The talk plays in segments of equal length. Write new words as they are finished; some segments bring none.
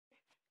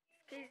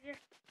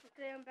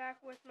back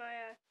with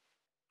my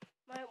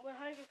my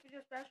 100th video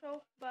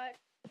special, but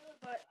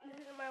this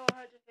isn't my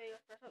 100th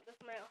video special. This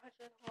is my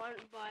 100th one,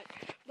 but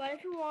if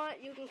you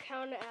want, you can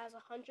count it as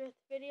a 100th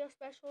video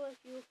special if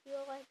you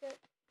feel like it.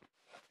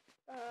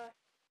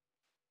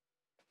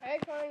 I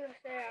just wanted to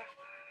say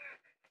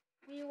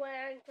we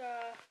went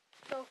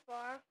so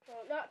far,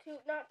 well, not too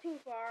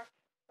far,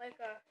 like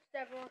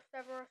 7 months,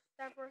 8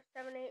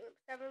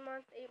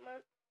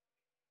 months.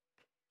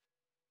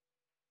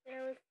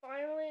 And we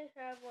finally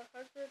have 100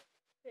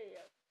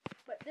 videos.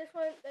 But this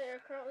one that you're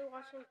currently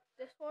watching,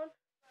 this is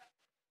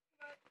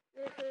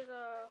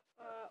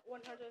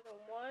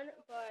 101.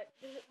 But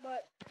this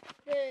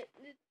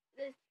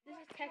is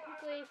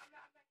technically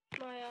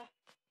my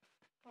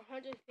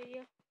 100th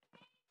video.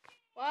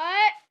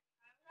 What?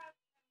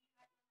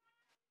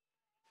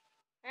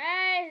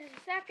 Hey, just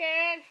a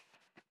second.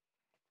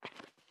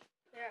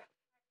 Yeah,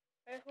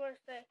 I just want to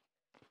say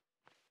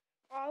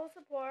all the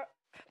support.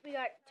 We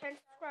got 10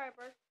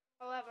 subscribers,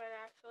 11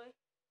 actually,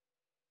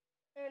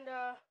 and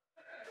I'm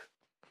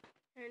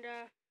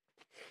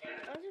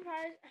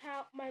surprised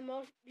how my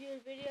most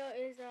viewed video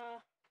is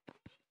I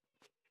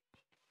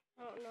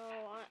don't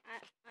know, I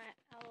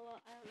don't know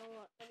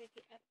what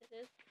WTF this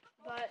is,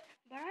 but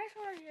I just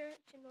want to hear it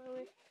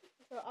genuinely.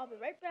 So I'll be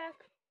right back.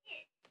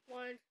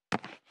 1, 2.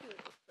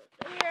 So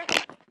stay here.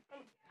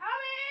 I'm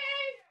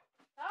coming.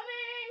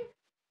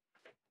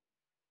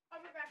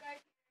 I'll be back,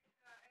 guys.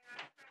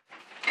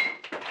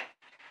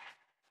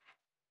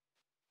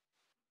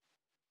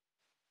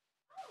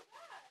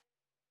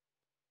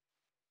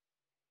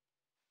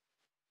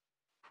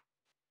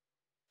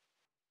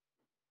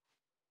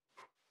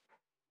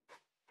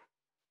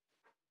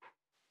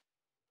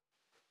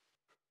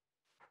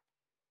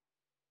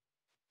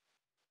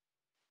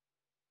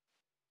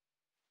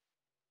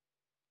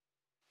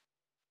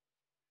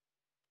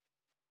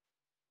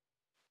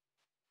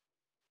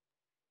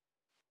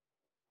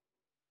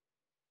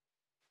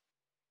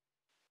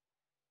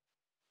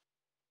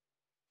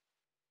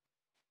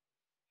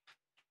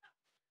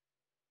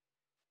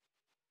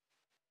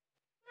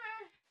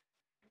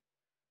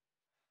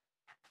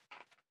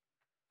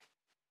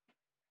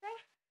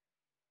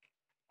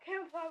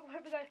 Can't plug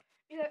because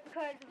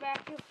the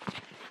vacuum.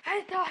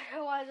 I thought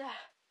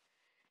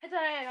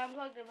I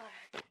unplugged it, but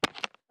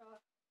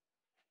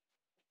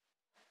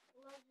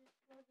let's just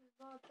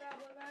plug that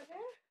one back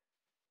in.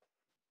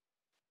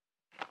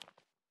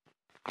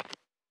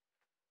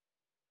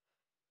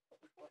 So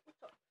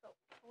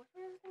which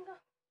way does this thing go?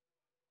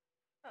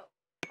 Oh.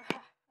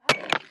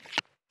 Hey, I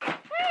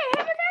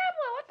have a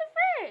tablet. What the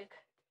frig?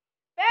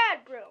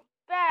 Bad, bro.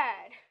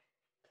 Bad.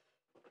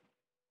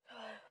 So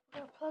I'm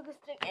gonna plug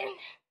this thing in.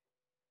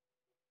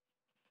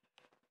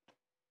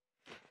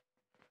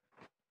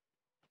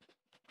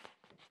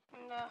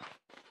 And let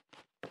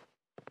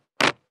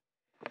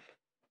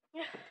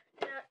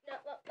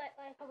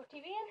plug the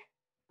TV in.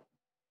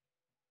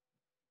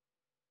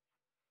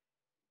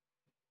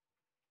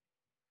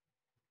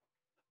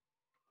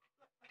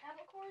 My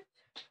tablet cords.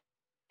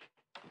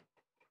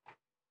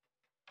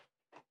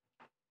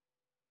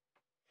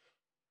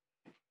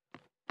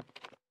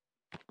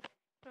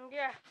 And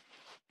yeah.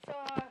 So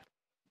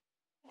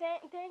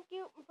thank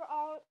you for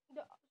all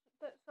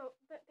thank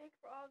you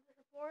for all the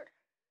support.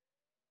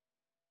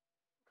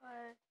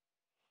 Cause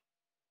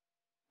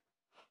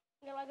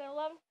you know, like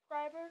 11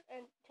 subscribers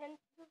and 10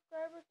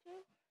 subscribers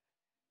too.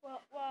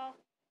 Well,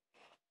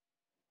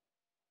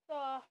 so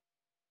I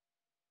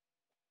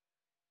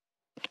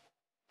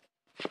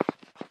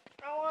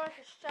wanted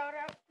to shout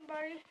out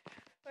somebody,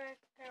 but I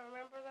can't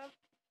remember them.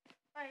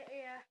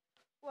 Yeah.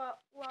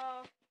 Well,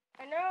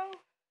 I know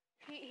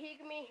he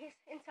gave me his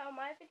hints on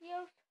my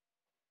videos,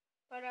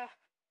 but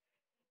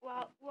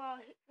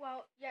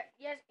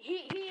yes,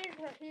 he is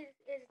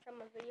in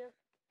some of my videos.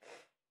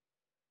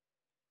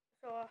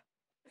 So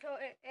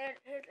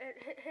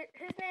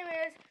his name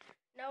is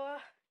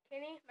Noah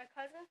Kinney, my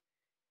cousin,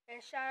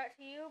 and shout out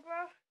to you,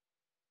 bro.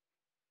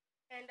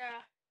 And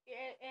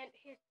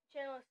his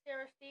channel is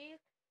Sarah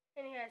Steve,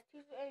 and he has two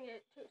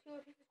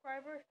or three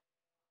subscribers.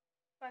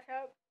 By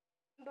the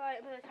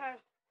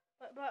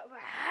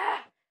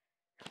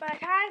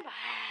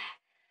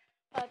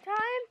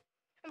time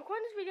I'm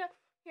recording this video,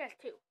 he has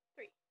 2,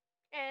 3,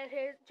 and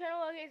his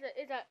channel logo is a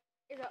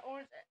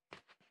orange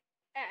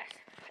S.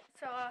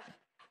 So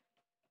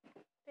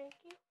thank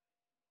you.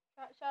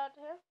 Shout out to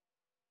him.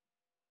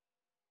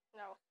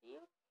 And I'll see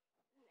you